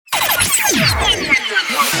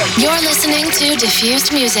You're listening to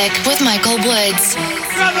Diffused Music with Michael Woods.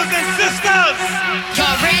 Brothers and sisters!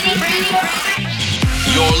 Y'all ready?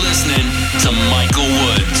 You're listening to Michael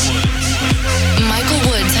Woods. Michael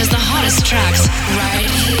Woods has the hottest tracks right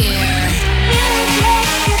here.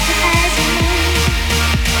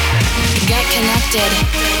 Get connected.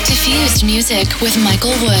 Diffused Music with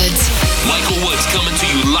Michael Woods. Michael Woods coming to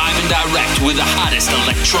you live and direct with the hottest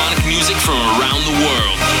electronic music from around the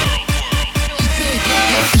world.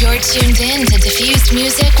 You're tuned in to Diffused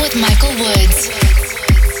Music with Michael Woods.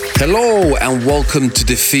 Hello and welcome to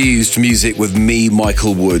Diffused Music with me,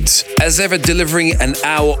 Michael Woods. As ever, delivering an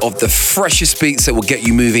hour of the freshest beats that will get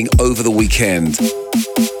you moving over the weekend.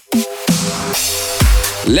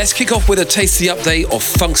 Let's kick off with a tasty update of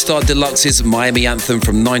Funkstar Deluxe's Miami anthem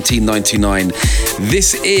from 1999.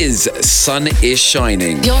 This is Sun Is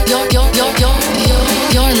Shining. You're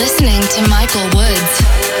listening to Michael Woods.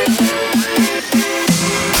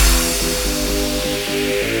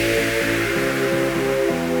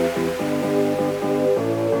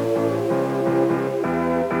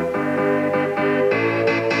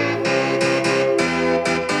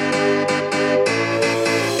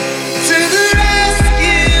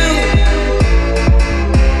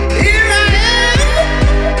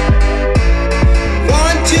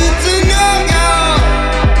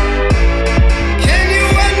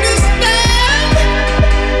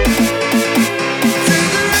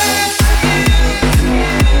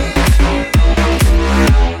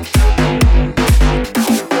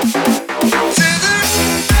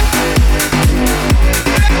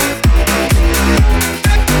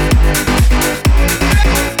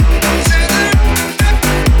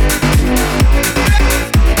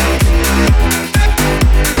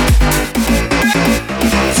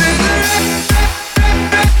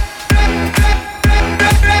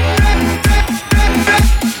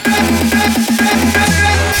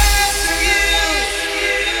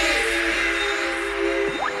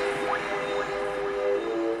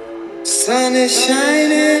 Sun is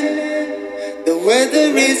shining, the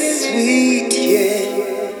weather is sweet,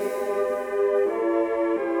 yeah.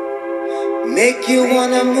 Make you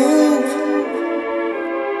wanna move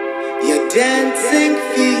your dancing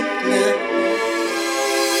feet now.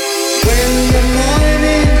 When the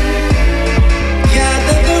morning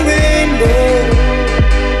gather the rainbow,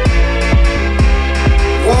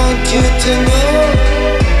 want you to know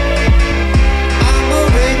I'm a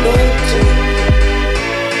rainbow too.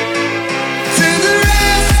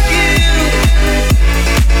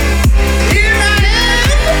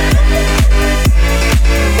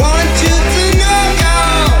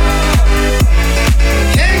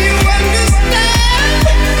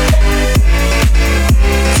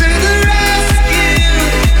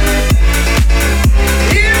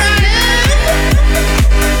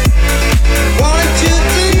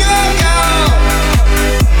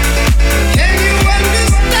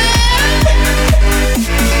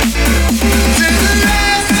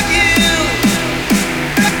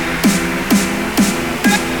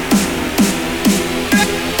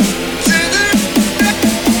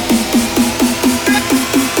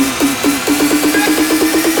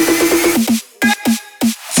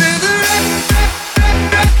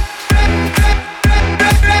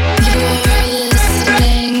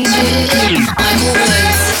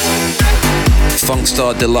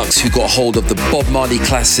 Funkstar Deluxe, who got hold of the Bob Marley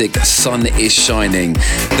classic Sun Is Shining,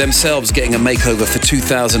 themselves getting a makeover for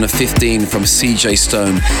 2015 from CJ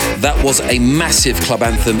Stone. That was a massive club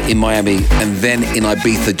anthem in Miami and then in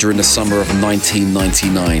Ibiza during the summer of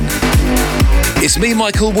 1999. It's me,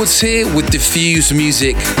 Michael Woods, here with Diffused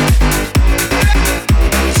Music.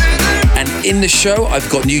 And in the show, I've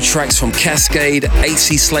got new tracks from Cascade,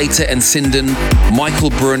 AC Slater and Sinden,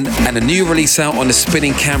 Michael Brun, and a new release out on the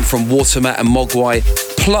Spinning Camp from Watermat and Mogwai,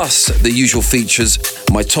 plus the usual features,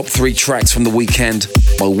 my top 3 tracks from the weekend,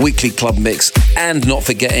 my weekly club mix, and not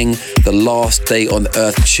forgetting the Last Day on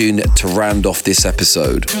Earth tune to round off this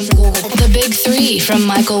episode. The Big 3 from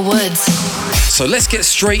Michael Woods. So let's get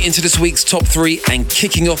straight into this week's top 3 and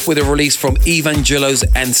kicking off with a release from Evangelos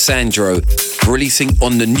and Sandro, releasing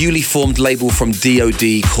on the newly formed label from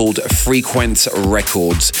DOD called Frequenz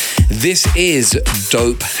Records. This is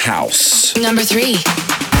Dope House. Number 3.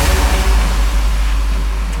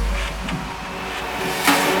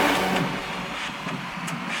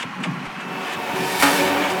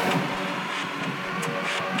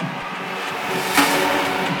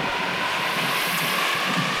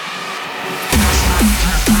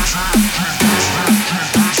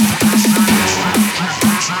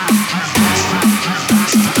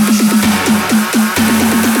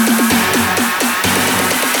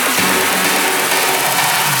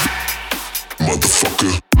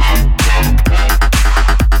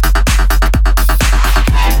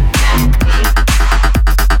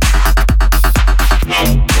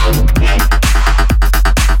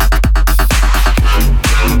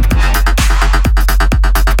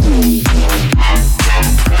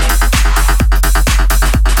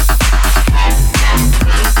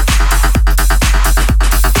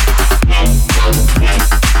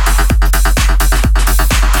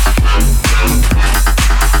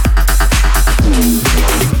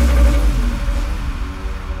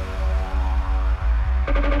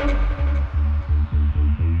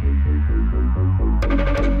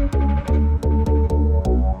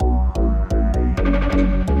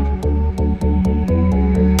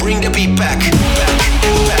 beat back.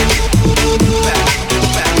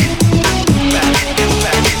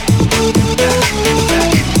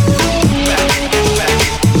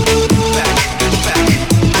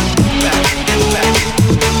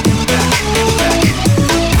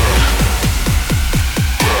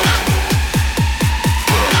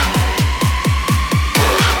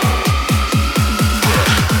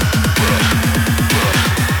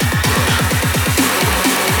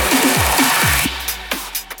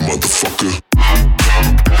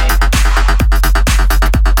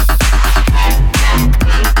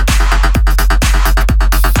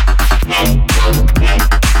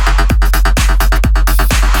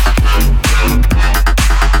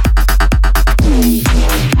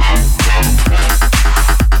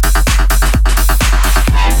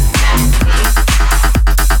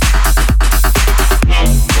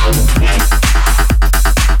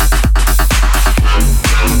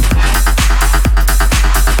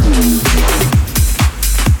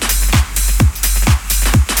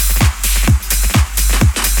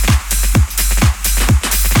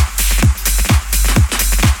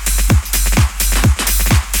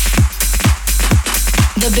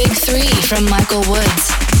 From Michael Woods.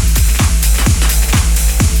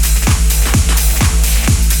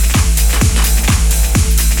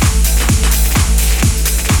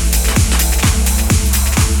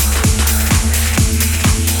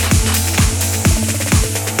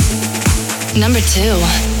 Number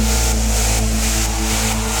 2.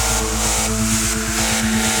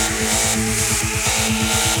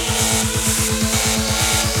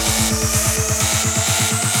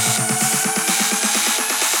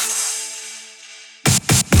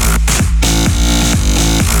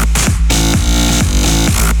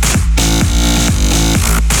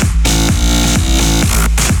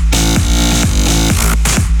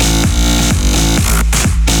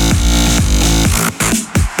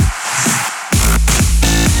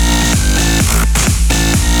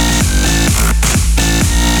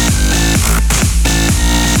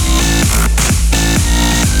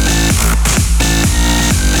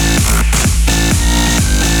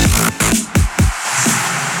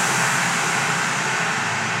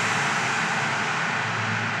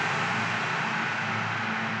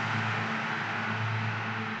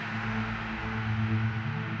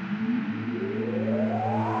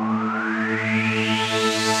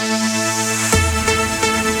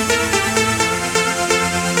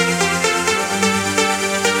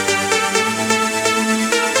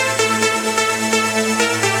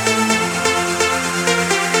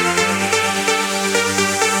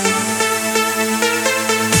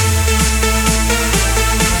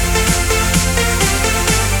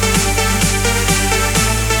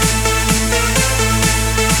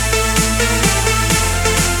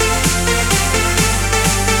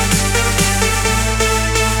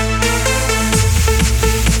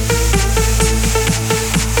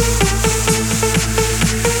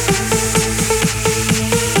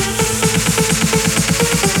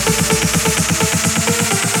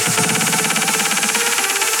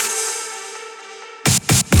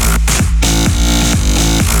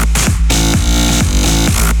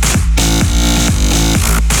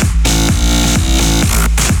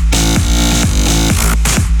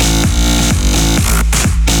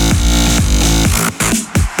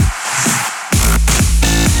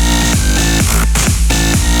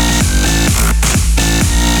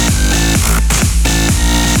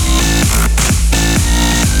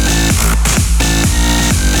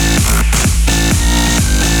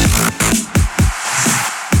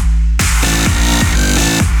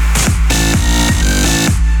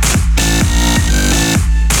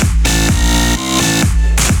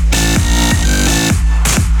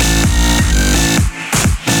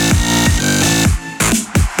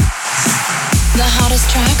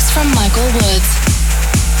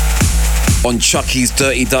 On Chucky's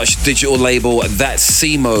Dirty Dutch digital label, that's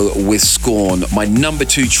Simo with Scorn, my number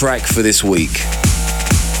 2 track for this week.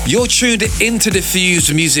 You're tuned into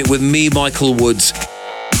Diffused Music with me, Michael Woods.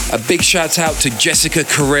 A big shout out to Jessica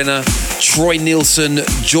Corinna, Troy Nielsen,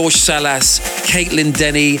 George Salas, Caitlin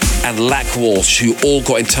Denny, and Lack Walsh, who all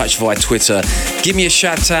got in touch via Twitter. Give me a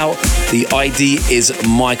shout out. The ID is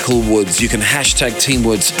Michael Woods. You can hashtag Team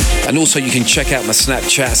Woods, and also you can check out my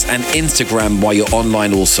Snapchats and Instagram while you're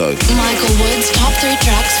online also. Michael Woods' top 3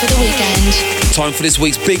 tracks for the weekend. Time for this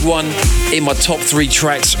week's big one in my top 3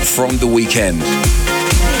 tracks from the weekend.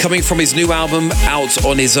 Coming from his new album out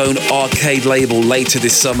on his own arcade label later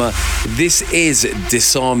this summer, this is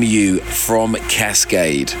Disarm You from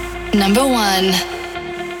Kaskade. Number 1.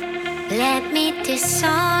 Let me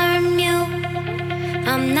disarm you.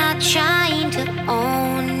 I'm not trying to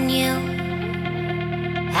own you.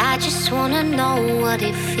 I just wanna know what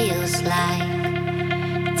it feels like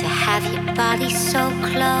to have your body so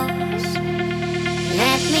close.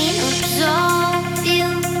 Let me absolve you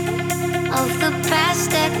of the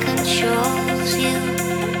past that controls you.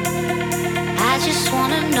 I just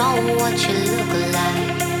wanna know what you look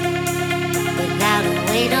like without a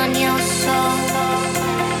weight on your soul.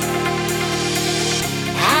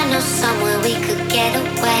 I know somewhere we could get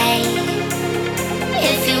away.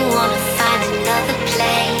 If you wanna find another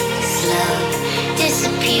place, love,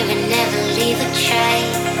 disappear and never leave a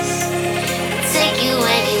trace. Take you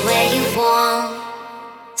anywhere you want.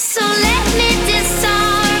 So let me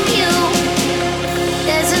disarm you.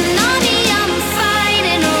 There's an army I'm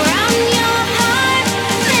fighting around your heart.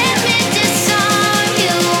 Let me disarm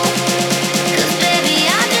you. 'Cause baby,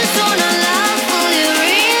 I just wanna love who you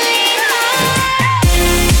really are.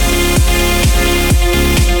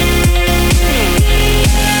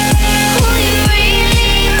 Who you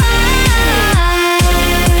really are.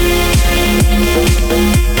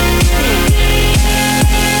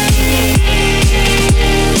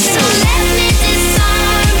 So let me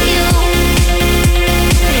disarm you.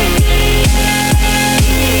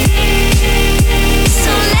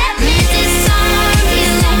 So let me disarm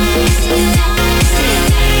you.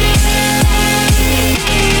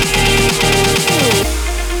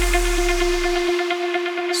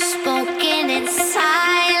 Spoken in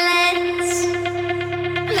silence,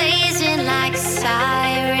 blazing like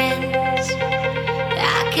sirens.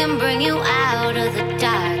 I can bring you out of the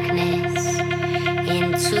darkness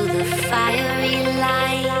into the fiery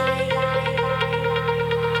light.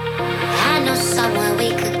 I know somewhere we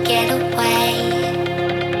could get away.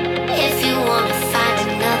 If you wanna find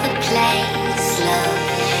another place, love,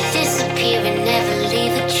 disappear and never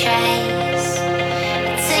leave a trace.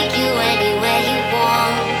 Take you anywhere you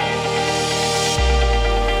want.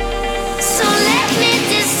 So let me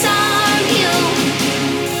disarm you.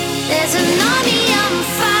 There's an army I'm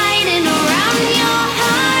fighting around your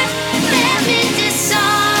heart. Let me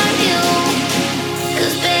disarm you.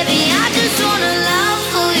 'Cause baby, I just wanna love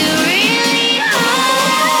who you really are.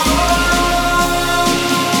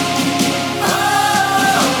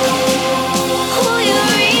 Who you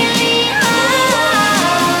really are.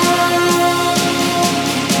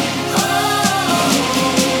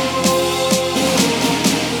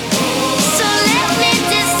 So let me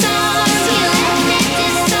disarm you. Let me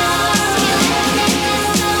disarm you.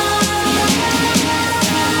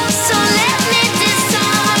 So let me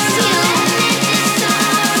disarm you. Let me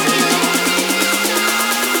disarm you.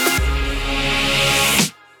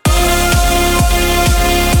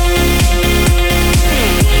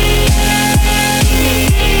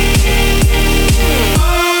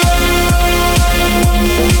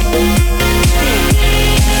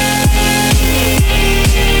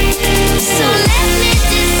 So let me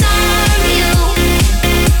disarm you.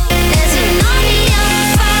 There's an army I'm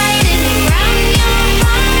fighting around your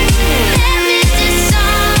heart. Let me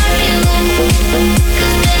disarm you.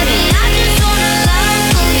 'Cause baby, I just wanna love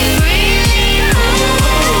who you really are.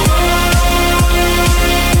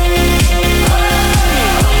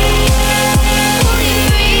 Who you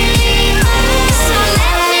really are. So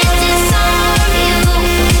let me disarm you.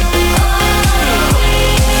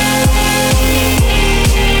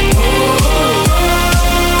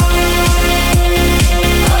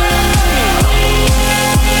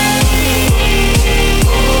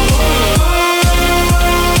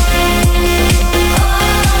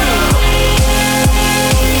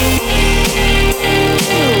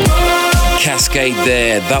 Cascade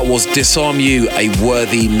there. That was Disarm You, a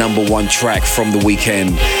worthy #1 track from the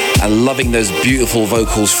weekend. And loving those beautiful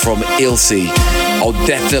vocals from Ilse. I'll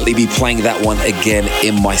definitely be playing that one again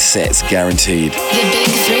in my sets, guaranteed. The Big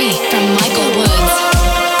Three from Michael Woods.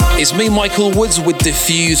 It's me, Michael Woods, with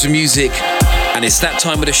Diffuse Music. And it's that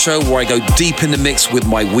time of the show where I go deep in the mix with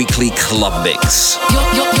my weekly club mix.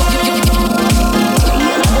 You're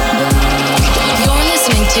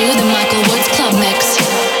listening to the Michael Woods Club Mix.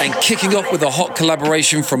 And kicking off with a hot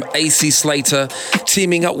collaboration from AC Slater,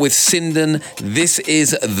 teaming up with Sinden, this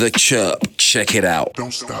is The Chirp. Check it out.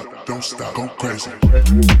 Don't stop, go crazy.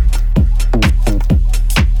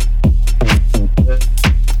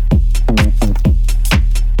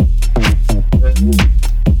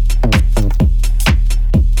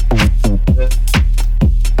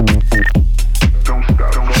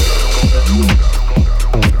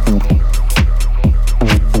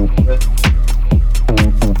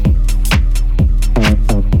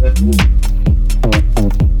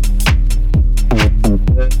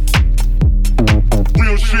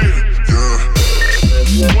 Real shit,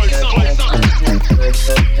 yeah.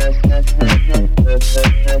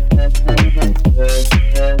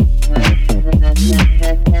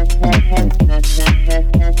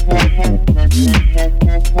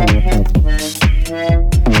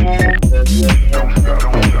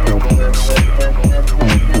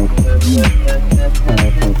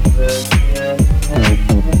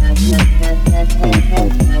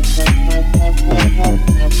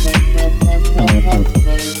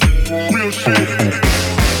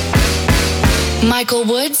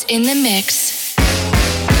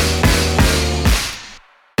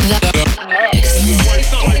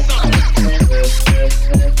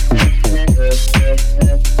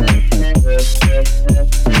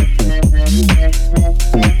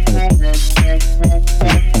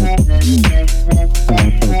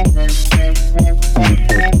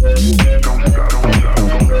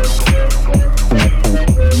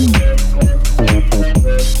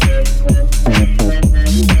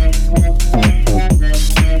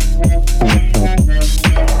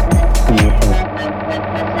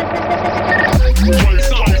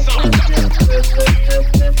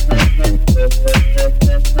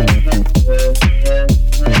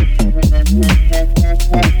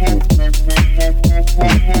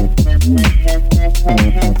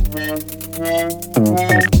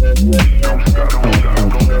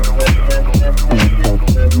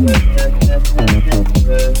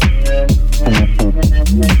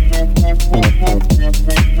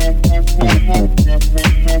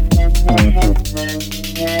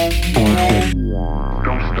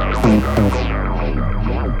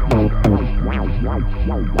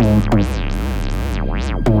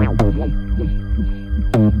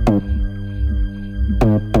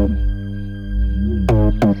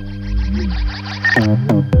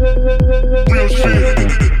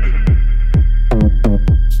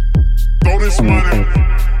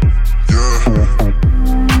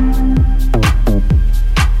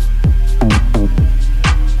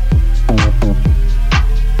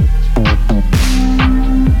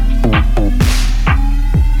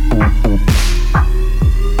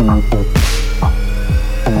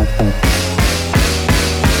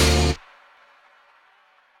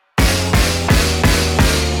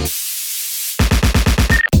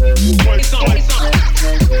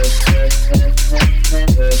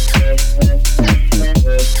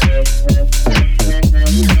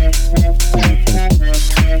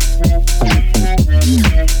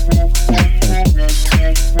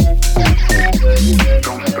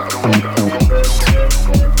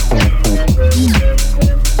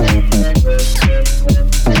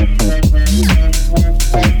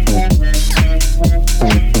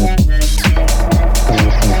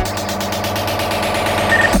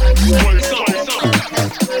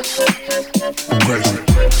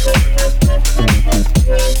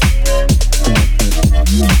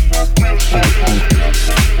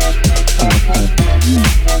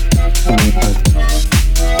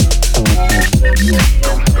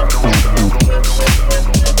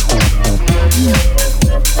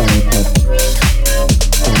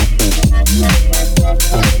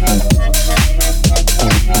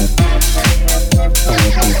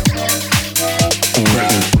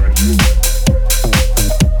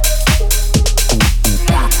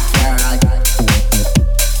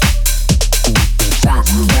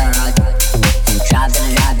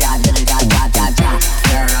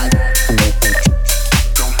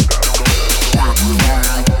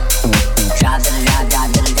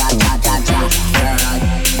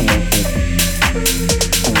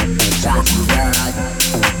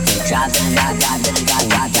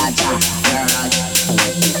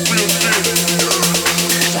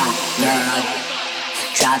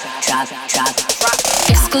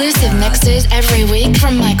 Exclusive mixes every week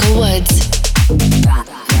from Michael Woods.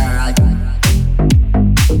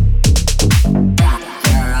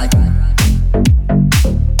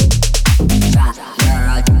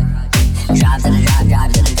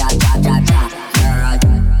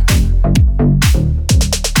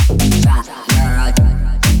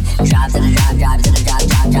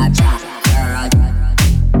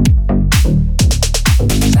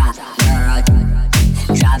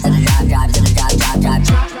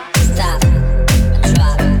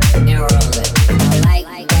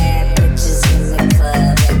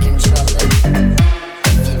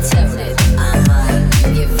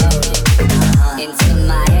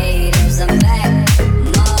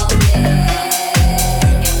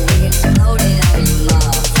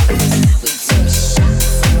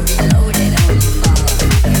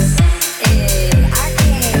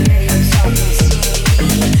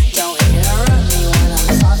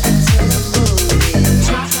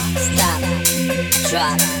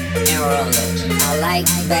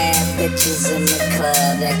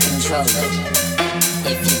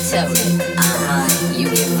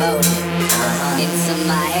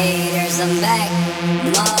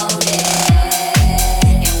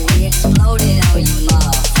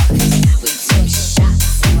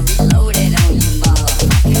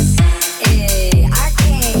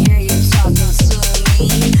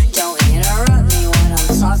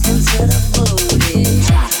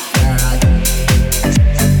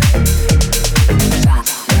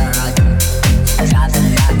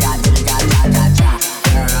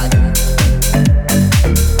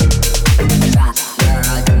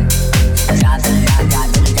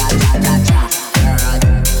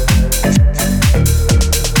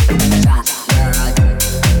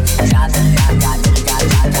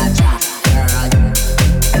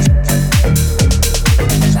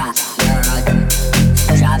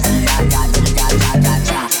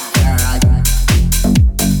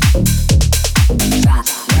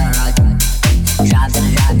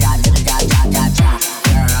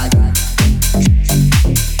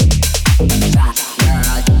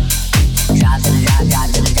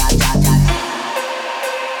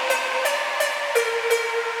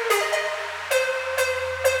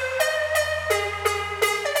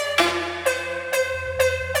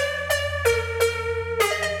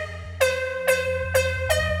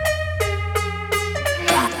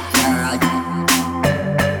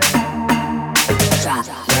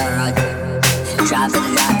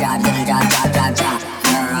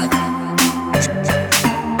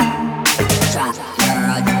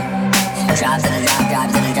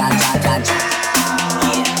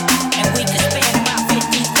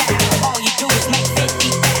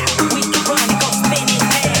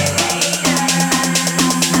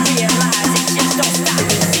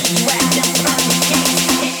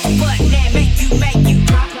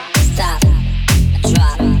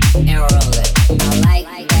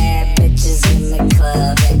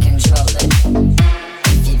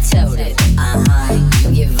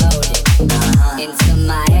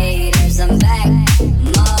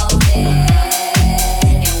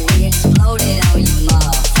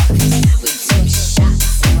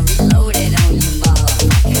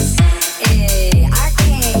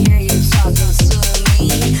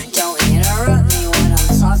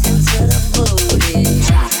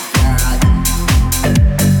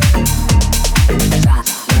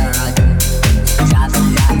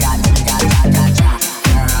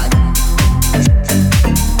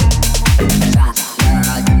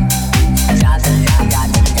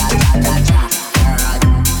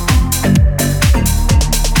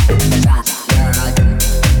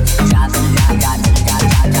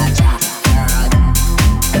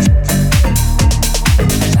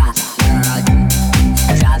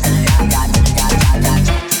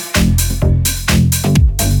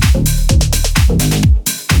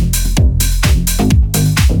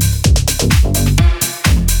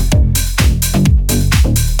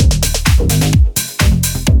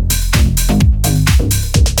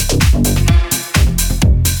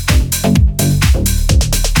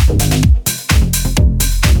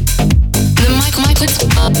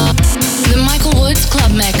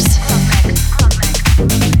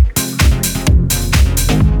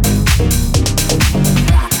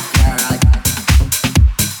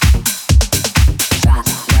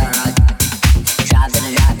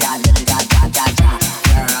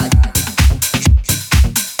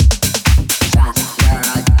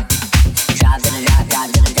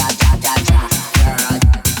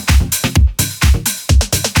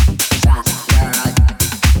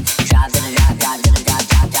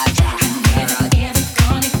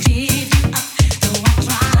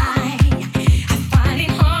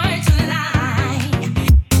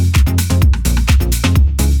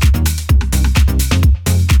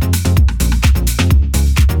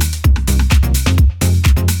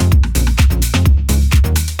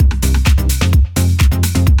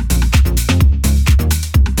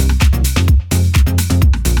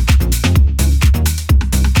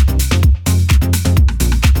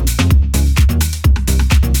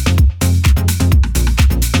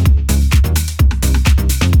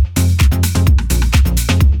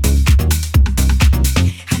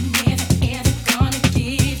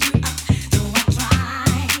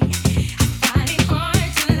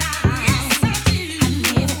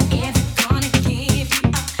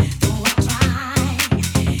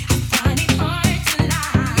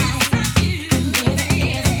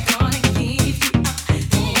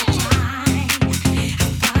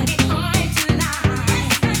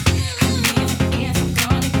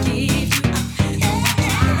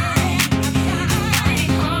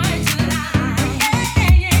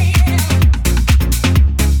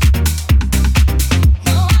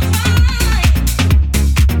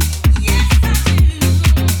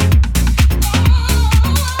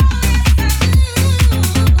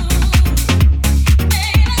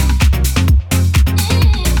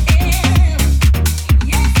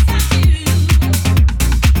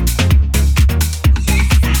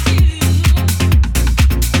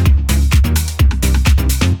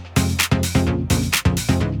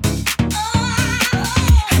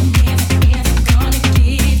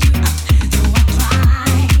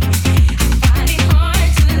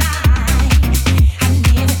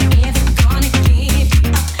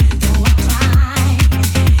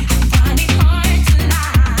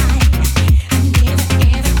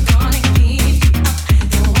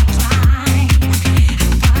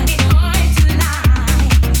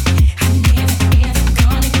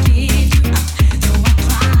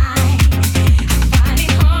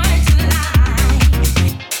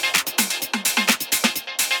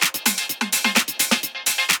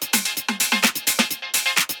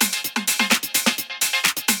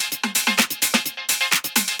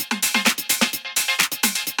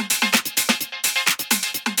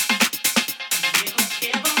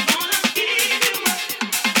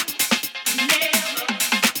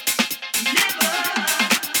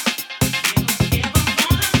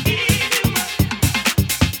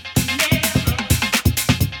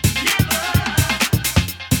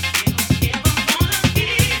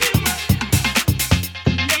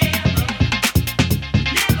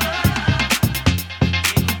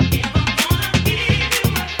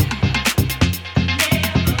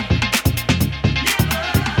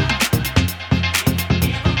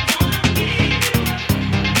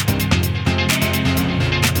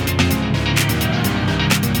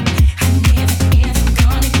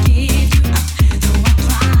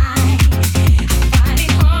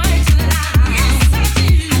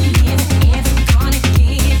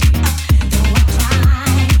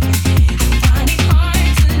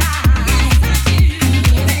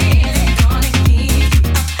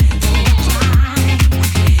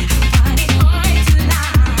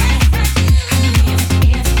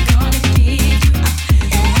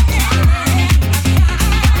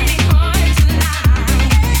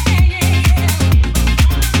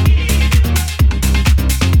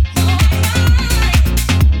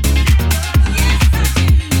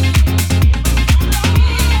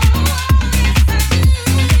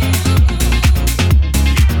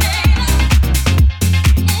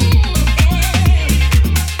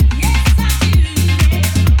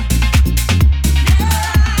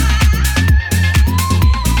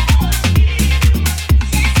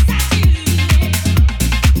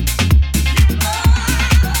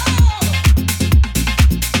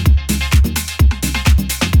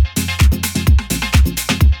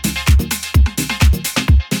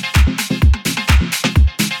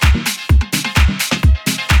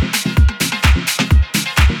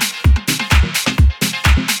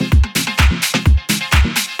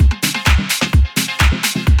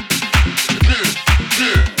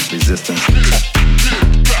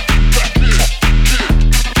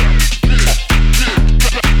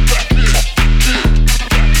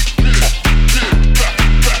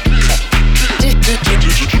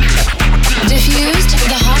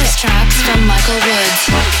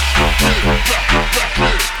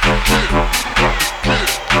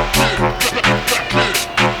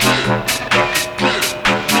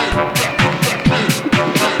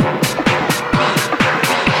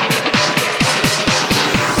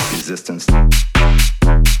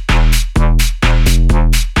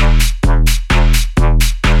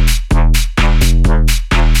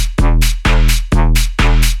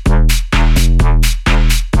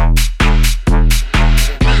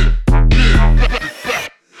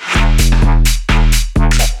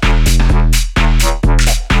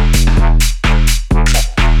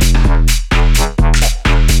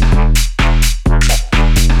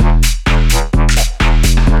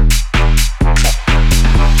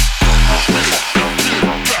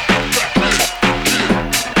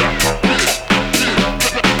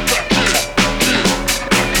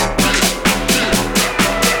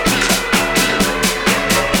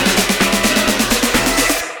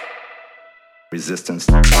 Resistance.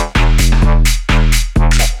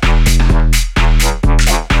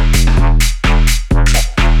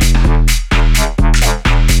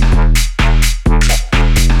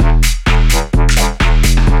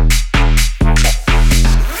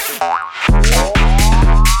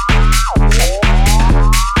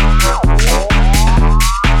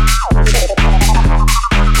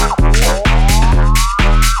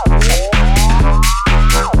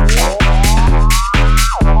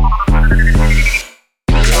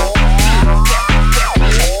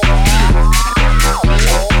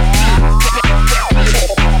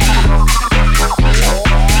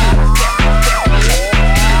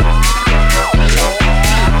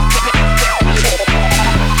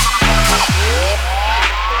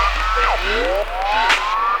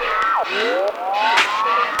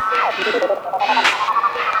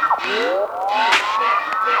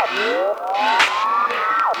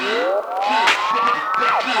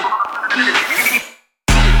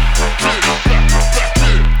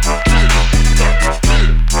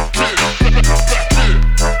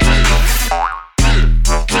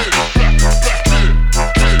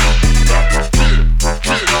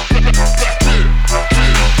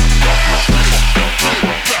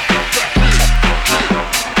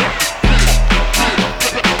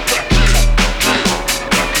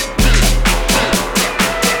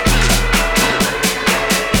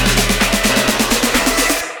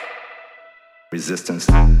 Resistance.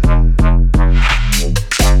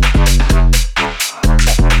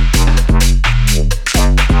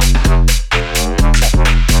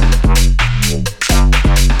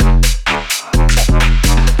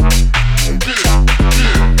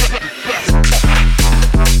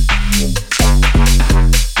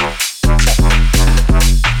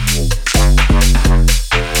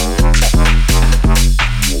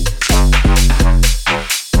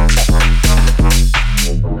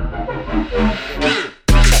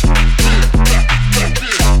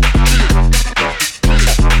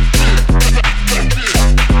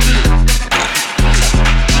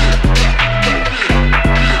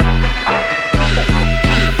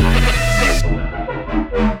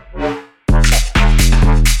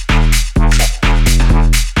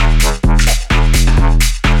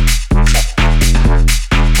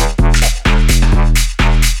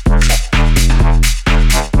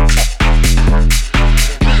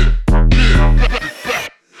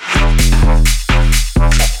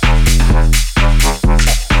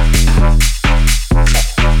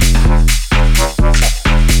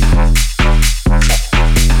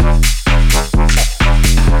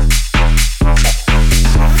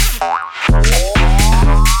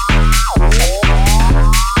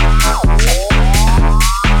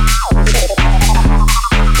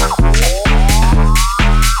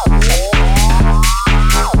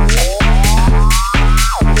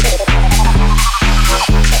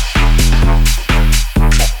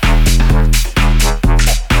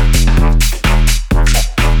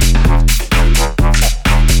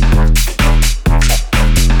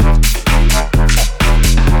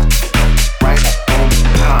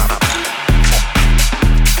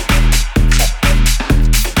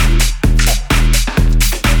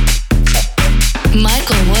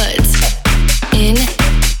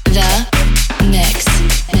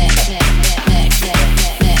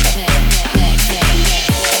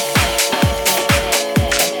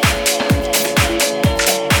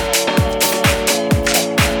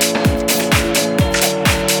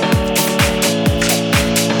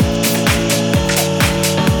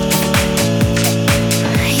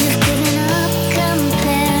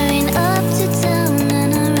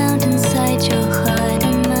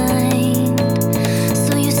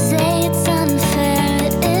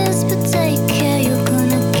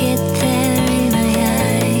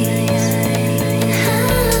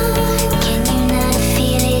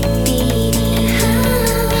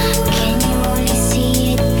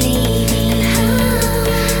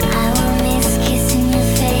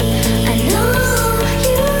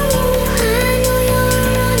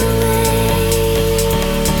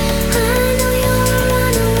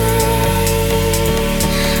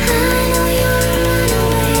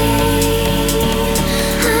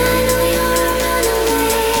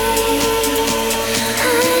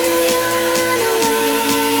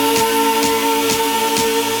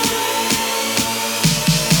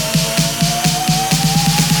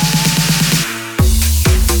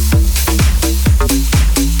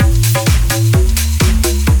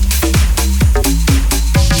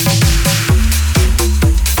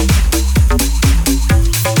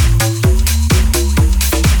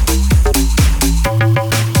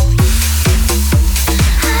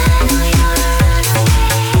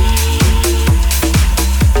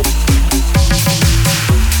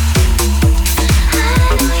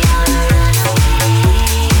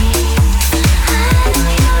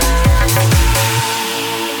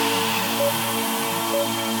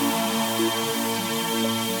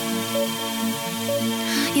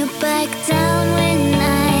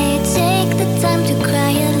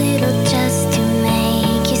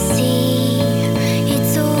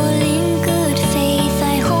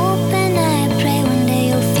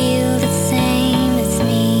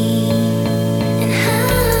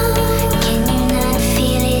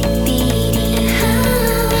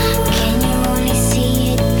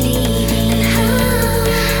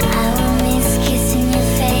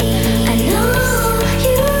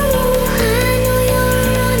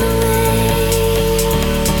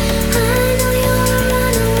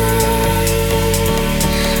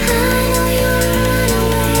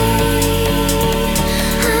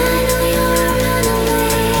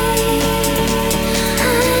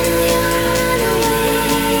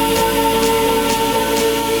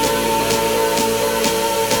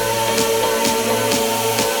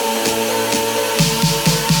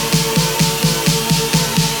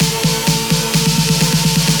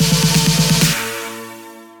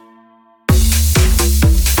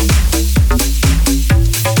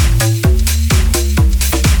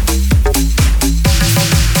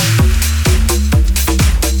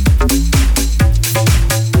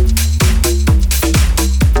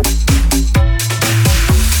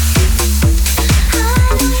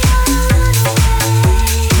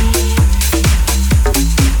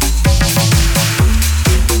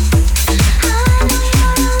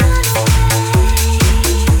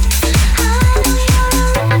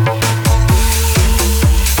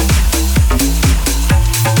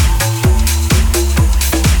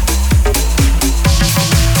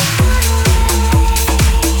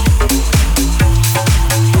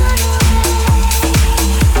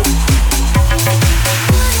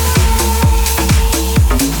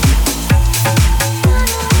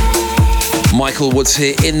 Michael Woods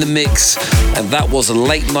here in the mix, and that was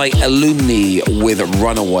Late Night Alumni with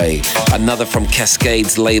Runaway, another from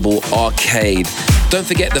Cascade's label Arcade. Don't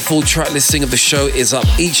forget the full track listing of the show is up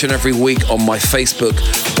each and every week on my Facebook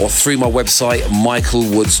or through my website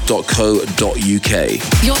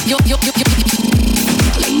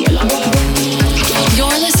michaelwoods.co.uk.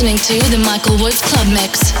 You're listening to the Michael Woods Club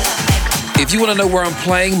Mix. If you want to know where I'm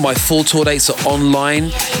playing, my full tour dates are online.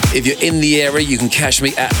 If you're in the area, you can catch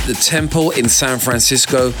me at the Temple in San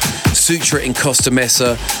Francisco, Sutra in Costa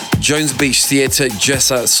Mesa, Jones Beach Theatre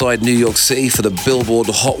just outside New York City for the Billboard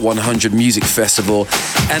Hot 100 Music Festival,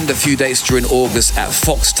 and a few dates during August at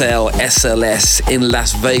Foxtail SLS in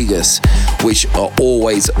Las Vegas, which are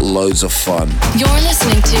always loads of fun. You're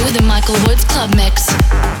listening to the Michael Woods Club Mix.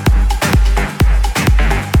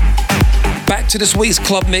 Back to this week's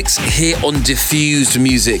club mix here on Diffused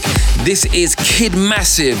Music. This is Kid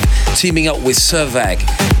Massive teaming up with Servag.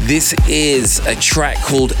 This is a track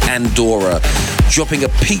called Andorra, dropping a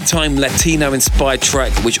peak time Latino inspired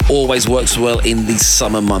track which always works well in these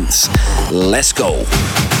summer months. Let's go.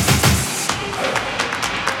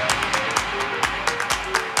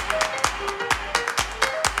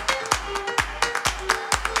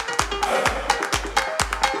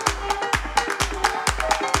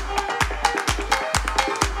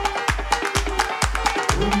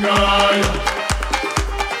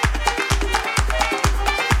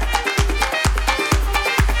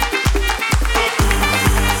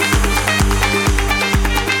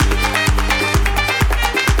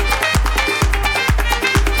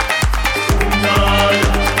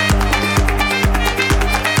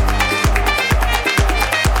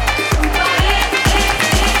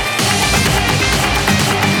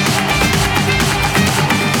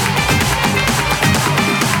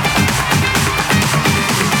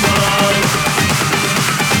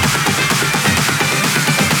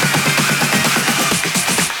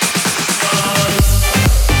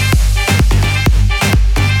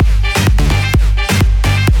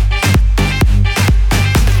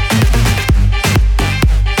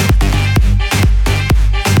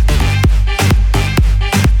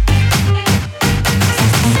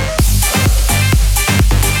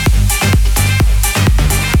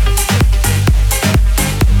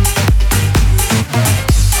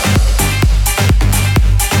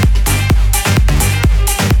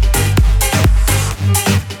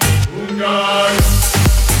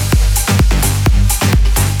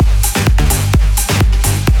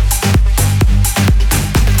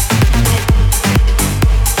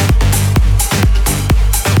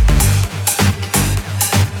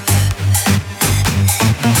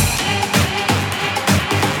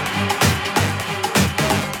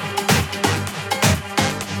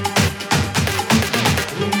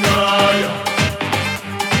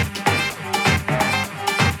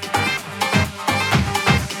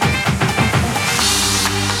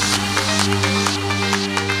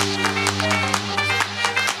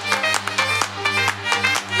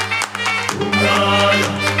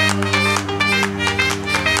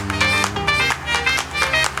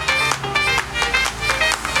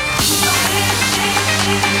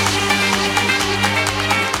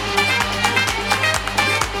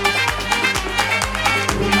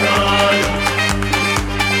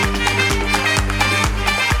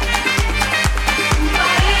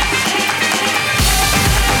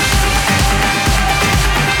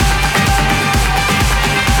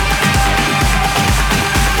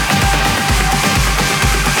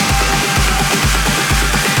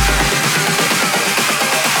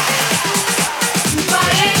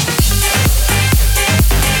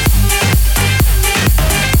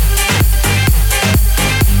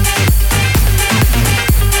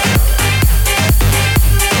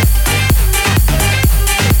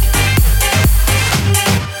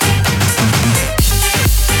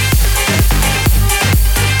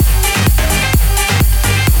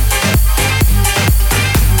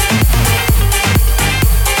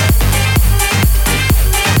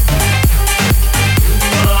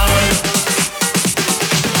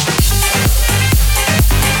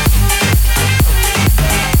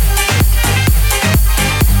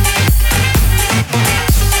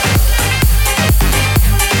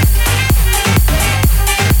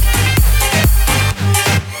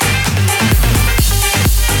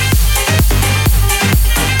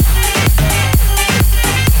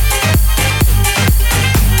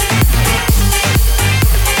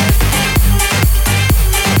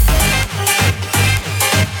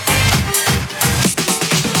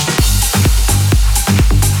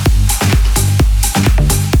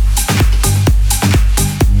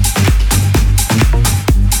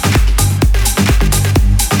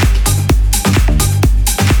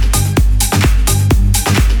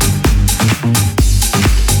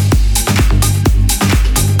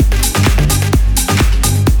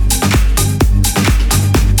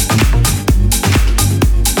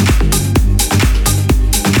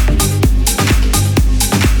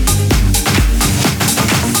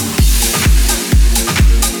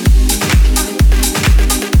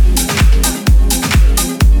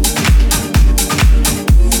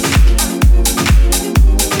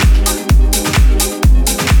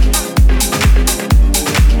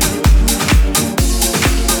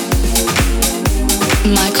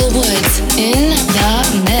 Michael Woods in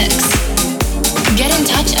the mix. Get in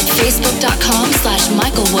touch at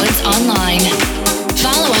facebook.com/Michael Woods online.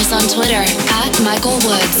 Follow us on Twitter @Michael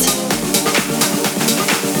Woods.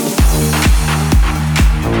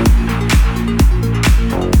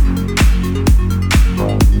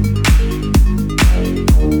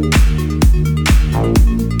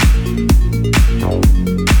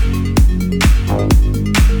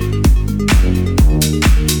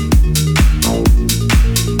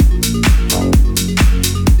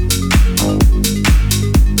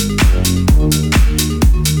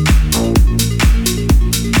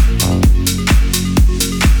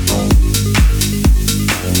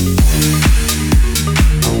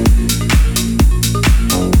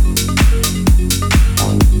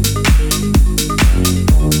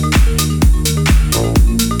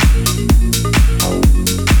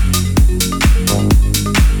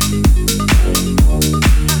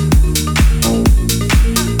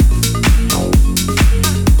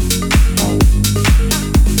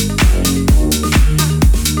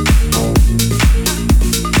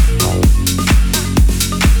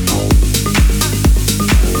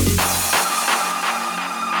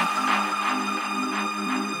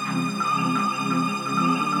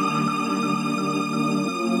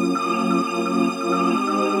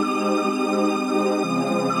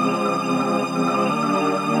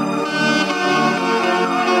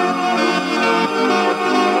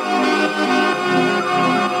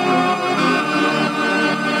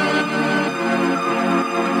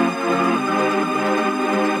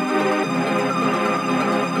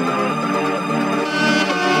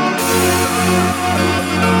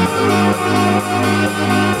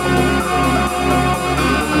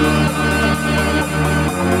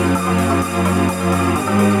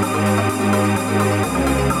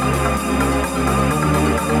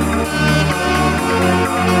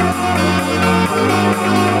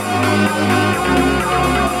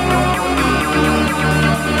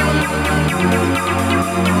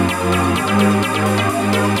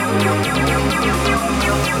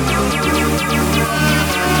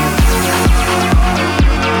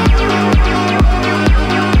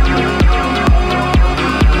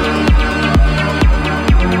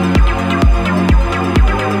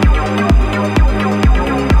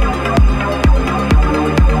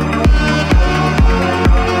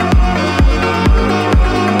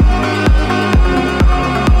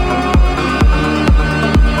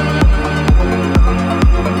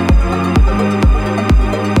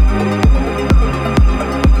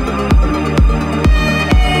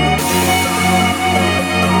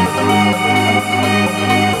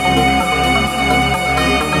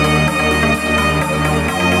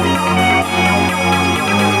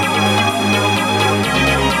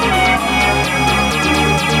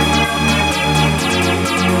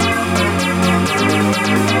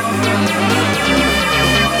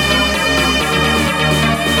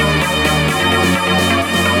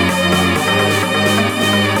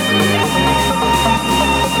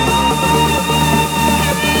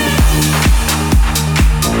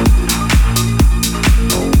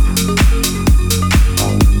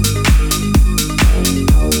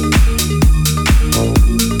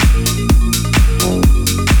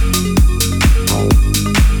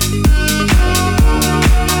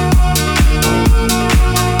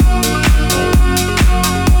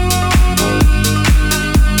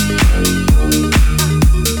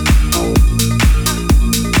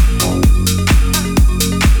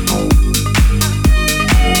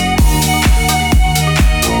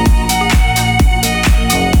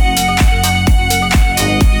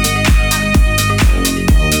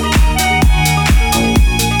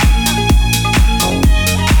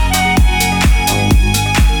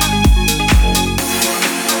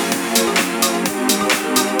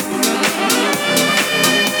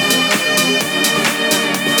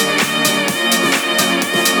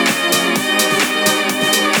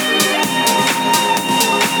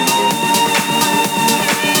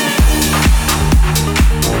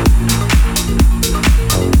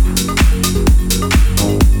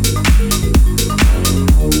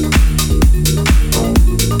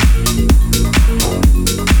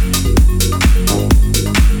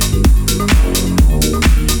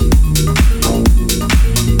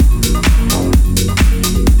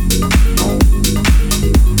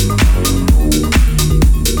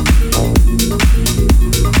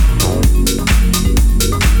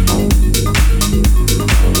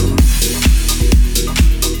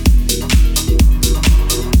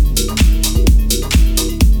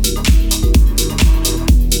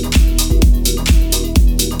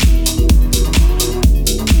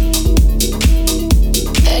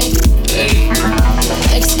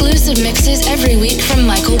 mix every week from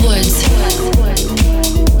Michael Woods.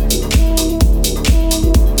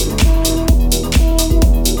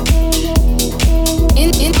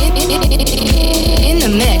 In the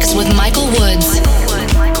mix with Michael Woods.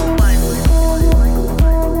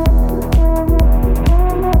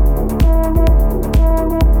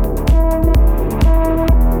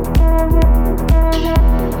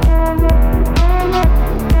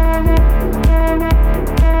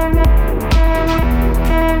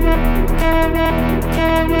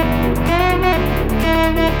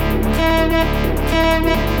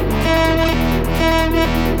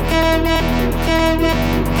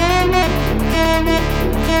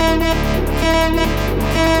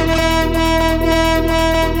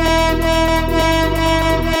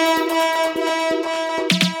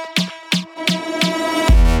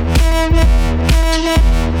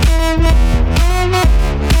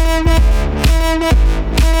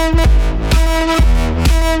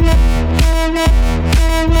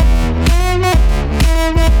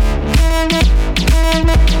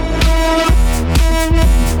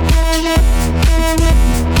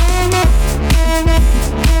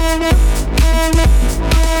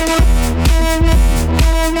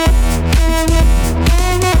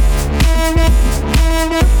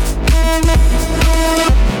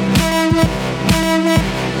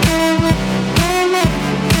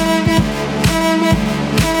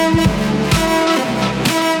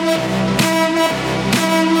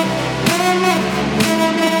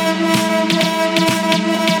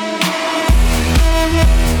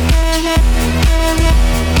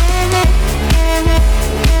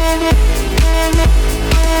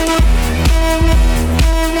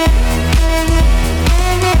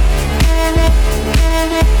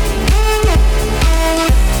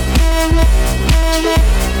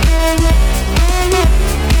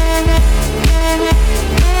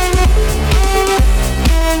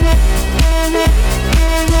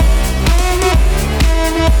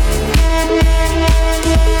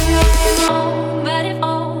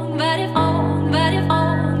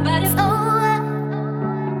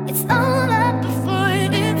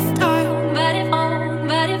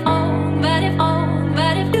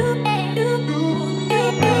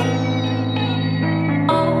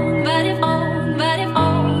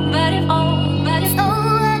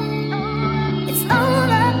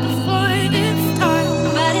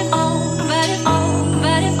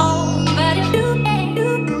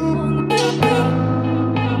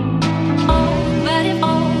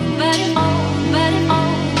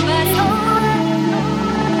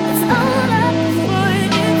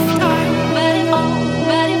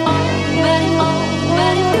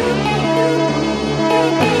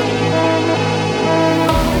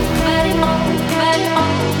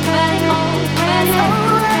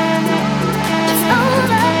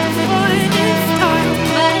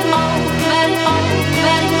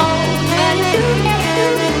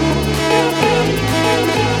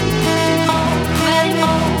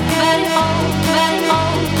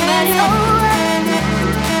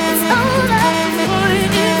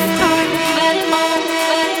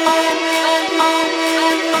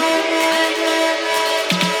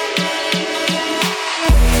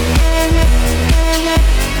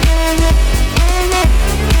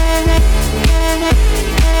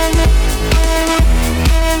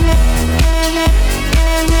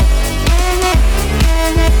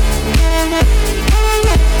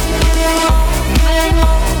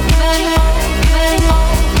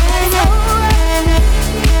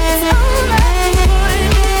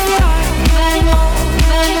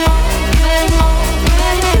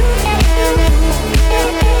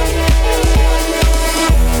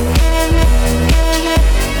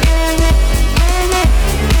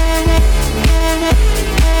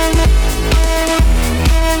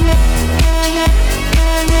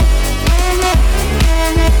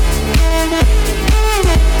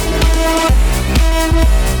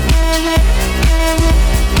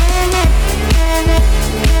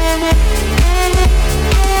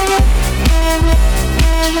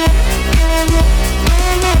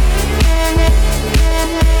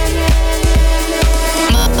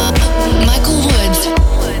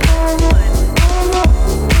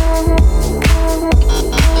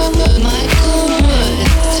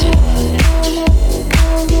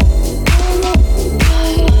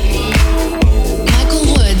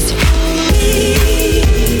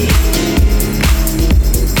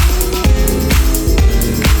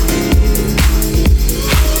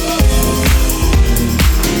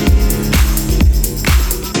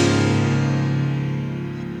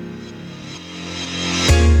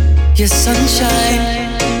 Your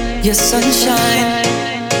sunshine, your sunshine,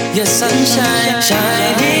 your sunshine,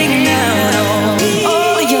 shining down on me.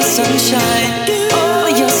 Oh, your sunshine,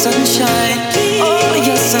 oh, your sunshine, oh,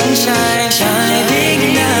 your sunshine,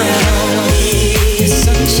 shining down on me. Your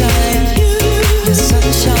sunshine, your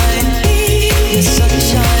sunshine, your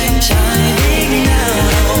sunshine, shining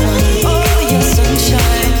down on me. Oh, your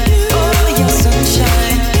sunshine, oh, your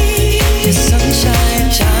sunshine, your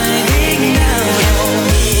sunshine, shining down on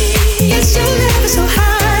me. Yes, your love is so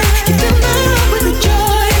high, you fill my heart with the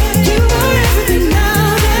joy. You are everything now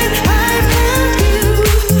that I've found you.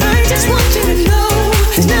 I just want you to know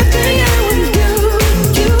there's nothing I wouldn't do.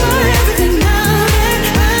 You are everything now that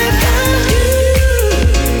I've found you.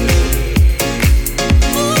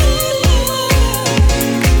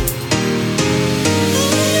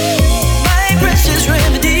 My precious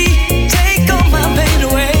remedy, take all my pain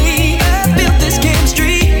away. I built this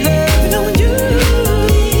chemistry, loving on you.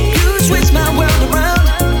 You switch my world around,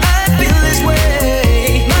 I feel this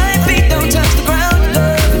way. My feet don't touch the ground,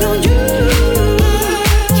 loving on you.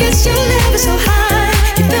 Yes, your love is so high,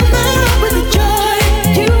 you fill my heart with the joy.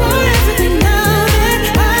 You are everything now that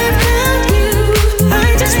I've found you. I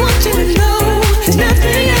just want you to know there's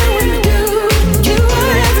nothing I wouldn't do. You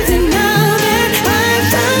are everything now that I've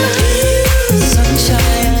found you.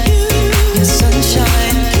 Sunshine, your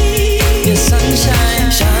sunshine, your sunshine,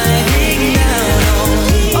 shining down on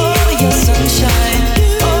me. Oh, your sunshine,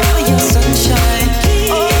 oh, your sunshine,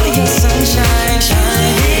 oh, your sunshine,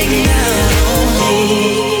 shining down on me.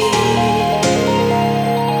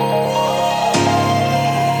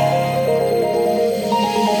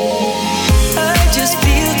 I just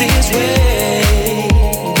feel this way.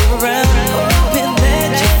 Go around, hoping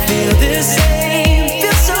that you feel the same.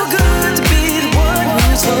 Feels so good to be the one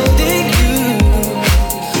who's holding you,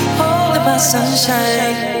 holding my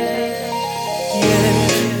sunshine.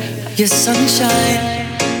 Yeah, your sunshine,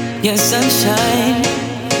 your sunshine,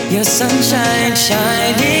 your sunshine,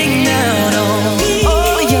 shining down on me.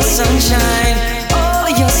 Oh, your sunshine, oh,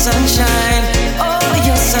 your sunshine, oh,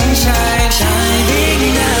 your sunshine,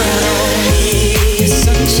 shining down on me. Your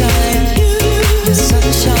sunshine, your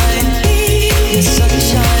sunshine, your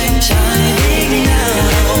sunshine, shining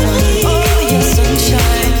down on me. Oh, your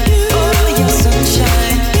sunshine, oh, your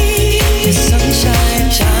sunshine, your sunshine,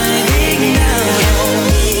 shining down on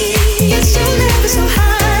me. Yes, your love is so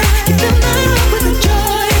high, you fill my heart with the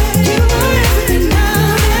joy. You are everything now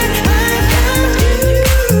that I've found you.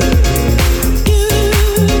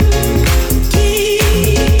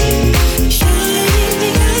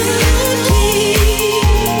 Shining down on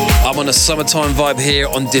me. I'm on a summertime vibe here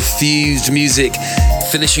on Diffused Music,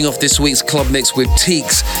 finishing off this week's club mix with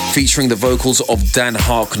Teeks featuring the vocals of Dan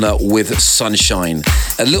Harkner with Sunshine.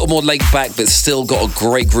 A little more laid back, but still got a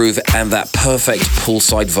great groove and that perfect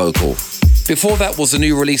poolside vocal. Before that was a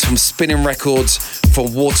new release from Spinning Records from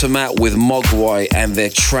Watermat with Mogwai and their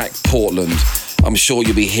track Portland. I'm sure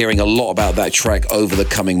you'll be hearing a lot about that track over the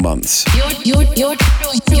coming months.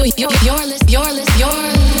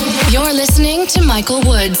 You're listening to Michael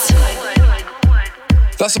Woods.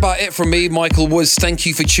 That's about it from me, Michael Woods. Thank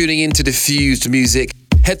you for tuning in to Diffused Music.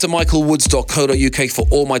 Head to michaelwoods.co.uk for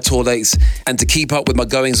all my tour dates and to keep up with my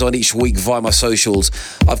goings on each week via my socials.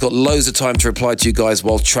 I've got loads of time to reply to you guys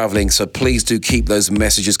while traveling, so please do keep those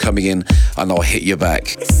messages coming in and I'll hit you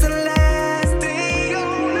back.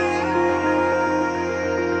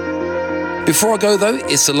 Before I go though,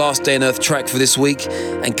 it's the Last Day on Earth track for this week,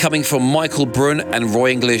 and coming from Michael Brun and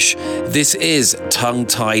Roy English, this is Tongue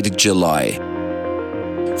Tied July.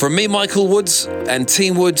 From me, Michael Woods and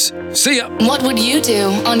Team Woods, see ya! What would you do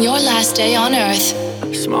on your last day on Earth?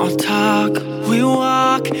 Small talk, we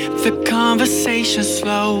walk, the conversation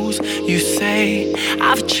slows. You say,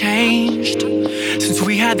 I've changed since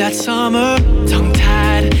we had that summer.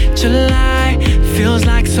 Tongue-tied July, feels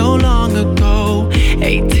like so long ago.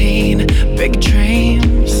 18, big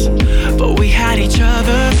dreams, but we had each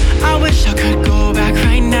other. I wish I could go back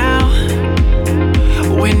right now.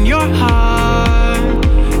 When your heart,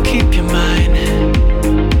 keep your mind.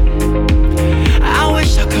 I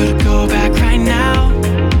wish I could go back right now.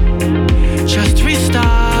 Just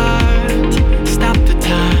restart, stop the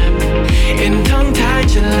time in tongue-tied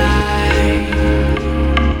July.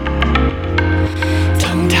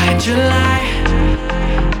 Tongue-tied July.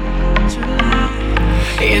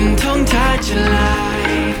 In tongue-tied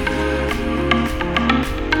July.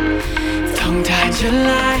 Tongue-tied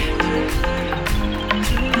July.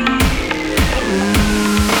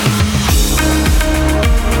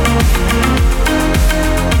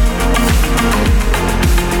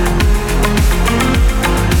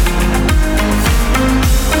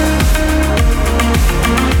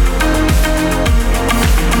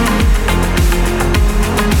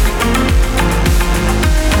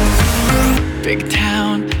 Big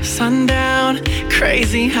town,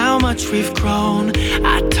 Crazy how much we've grown.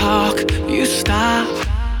 I talk, you stop.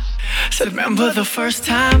 Said remember the first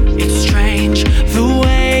time? It's strange the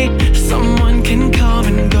way someone can come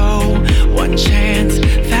and go. One chance,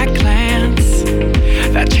 that glance,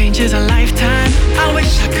 that changes a lifetime. I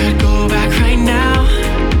wish I could go back right now.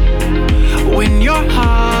 Win your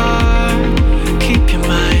heart, keep your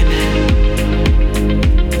mind.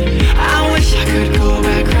 I wish I could go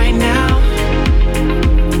back right now.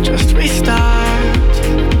 Just restart,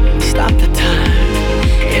 stop the time.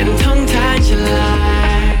 In tongue-tied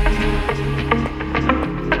July,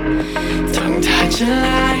 tongue-tied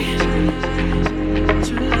July,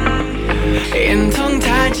 in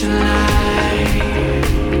tongue-tied July,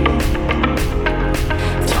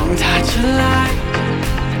 tongue-tied July.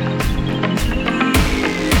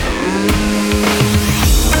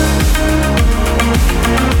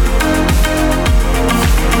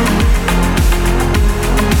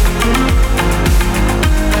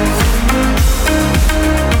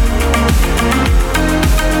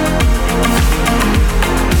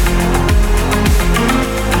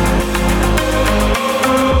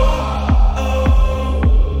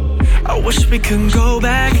 We could go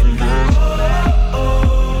back.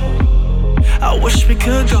 I wish we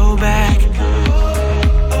could go back.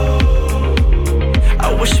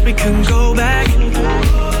 I wish we could go back.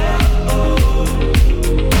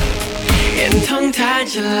 In tongue-tied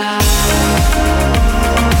July.